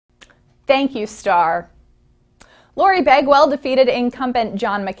Thank you, Star. Lori Bagwell defeated incumbent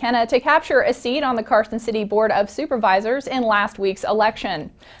John McKenna to capture a seat on the Carson City Board of Supervisors in last week's election.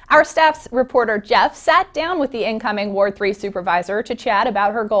 Our staff's reporter Jeff sat down with the incoming Ward 3 supervisor to chat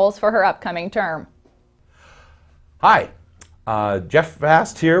about her goals for her upcoming term. Hi, Jeff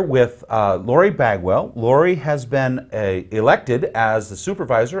Vast here with Lori Bagwell. Lori has been elected as the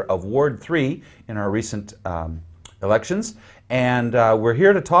supervisor of Ward 3 in our recent elections. And we're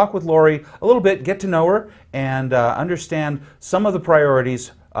here to talk with Lori a little bit, get to know her, and understand some of the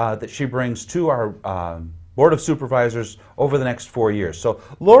priorities that she brings to our Board of Supervisors over the next 4 years. So,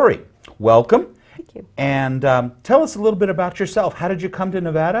 Lori, welcome. Thank you. And tell us a little bit about yourself. How did you come to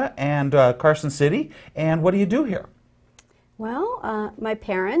Nevada and Carson City, and what do you do here? Well, my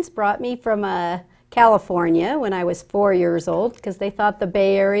parents brought me from California when I was 4 years old because they thought the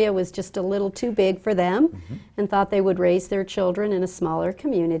Bay Area was just a little too big for them and thought they would raise their children in a smaller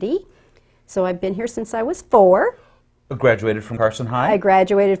community. So I've been here since I was 4. Graduated from Carson High? I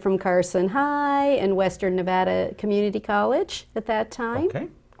graduated from Carson High and Western Nevada Community College at that time. Okay,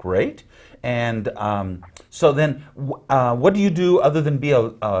 great. And so then what do you do other than be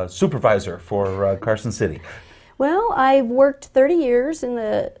a supervisor for Carson City? Well, I've worked 30 years in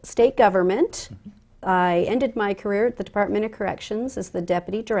the state government. I ended my career at the Department of Corrections as the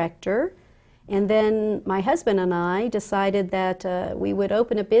deputy director, and then my husband and I decided that we would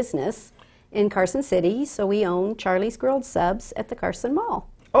open a business in Carson City, so we own Charlie's Grilled Subs at the Carson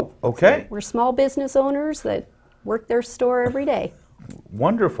Mall. Oh, okay. So we're small business owners that work their store every day.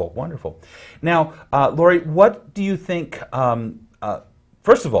 Wonderful, wonderful. Now, Lori, what do you think,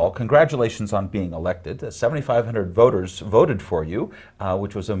 first of all, congratulations on being elected. 7,500 voters voted for you,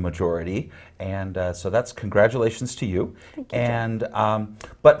 which was a majority, and so that's congratulations to you. Thank you. And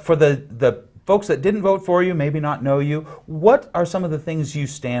but for the folks that didn't vote for you, maybe not know you, what are some of the things you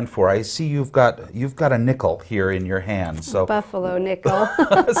stand for? I see you've got a nickel here in your hand. So Buffalo nickel.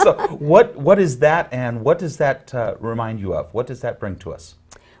 So what is that, and what does that remind you of? What does that bring to us?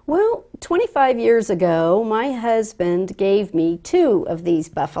 Well, 25 years ago, my husband gave me 2 of these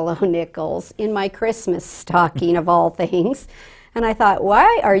Buffalo nickels in my Christmas stocking, of all things. And I thought,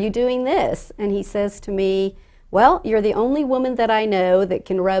 why are you doing this? And he says to me, well, you're the only woman that I know that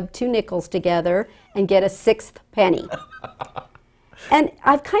can rub 2 nickels together and get a 6th penny. And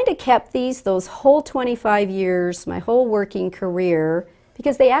I've kind of kept those whole 25 years, my whole working career,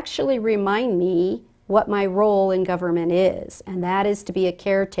 because they actually remind me what my role in government is, and that is to be a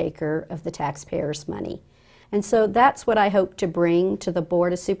caretaker of the taxpayers' money. And so that's what I hope to bring to the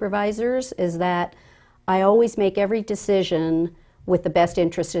Board of Supervisors, is that I always make every decision with the best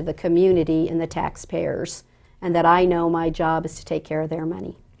interest of the community and the taxpayers, and that I know my job is to take care of their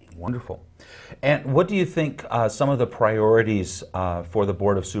money. Wonderful. And what do you think some of the priorities for the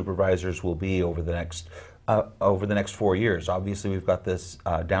Board of Supervisors will be over the next 4 years? Obviously, we've got this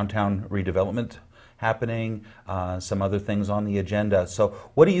downtown redevelopment happening, some other things on the agenda. So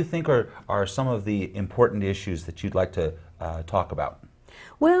what do you think are some of the important issues that you'd like to talk about?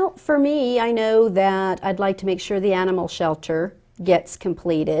 Well, for me, I know that I'd like to make sure the animal shelter gets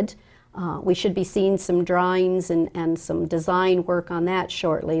completed. We should be seeing some drawings and some design work on that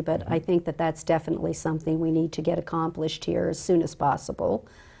shortly, but I think that that's definitely something we need to get accomplished here as soon as possible.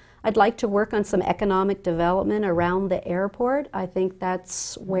 I'd like to work on some economic development around the airport. I think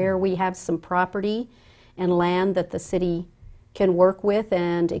that's where we have some property and land that the city can work with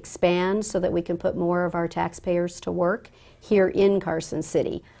and expand so that we can put more of our taxpayers to work here in Carson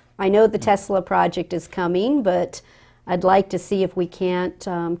City. I know the Tesla project is coming, but I'd like to see if we can't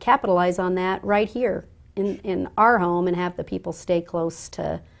capitalize on that right here in our home and have the people stay close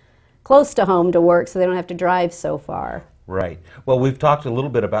to home to work so they don't have to drive so far. Right. Well, we've talked a little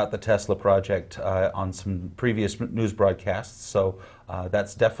bit about the Tesla project on some previous news broadcasts, so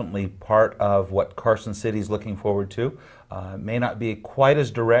that's definitely part of what Carson City is looking forward to. It may not be quite as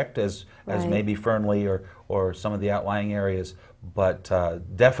direct as maybe Fernley or some of the outlying areas, but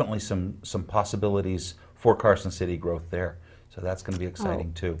definitely some possibilities for Carson City growth there. So that's going to be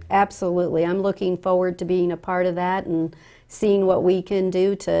exciting too. Absolutely. I'm looking forward to being a part of that and seeing what we can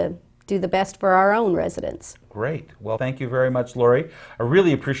do to do the best for our own residents. Great. Well, thank you very much, Lori. I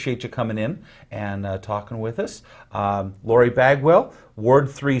really appreciate you coming in and talking with us. Lori Bagwell, Ward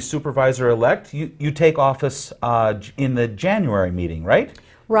 3 Supervisor-elect. You take office in the January meeting, right?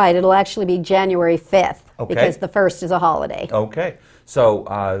 Right. It'll actually be January 5th because the 1st is a holiday. Okay.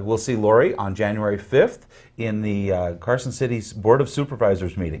 So we'll see Lori on January 5th in the Carson City's Board of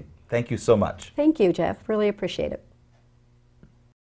Supervisors meeting. Thank you so much. Thank you, Jeff. Really appreciate it.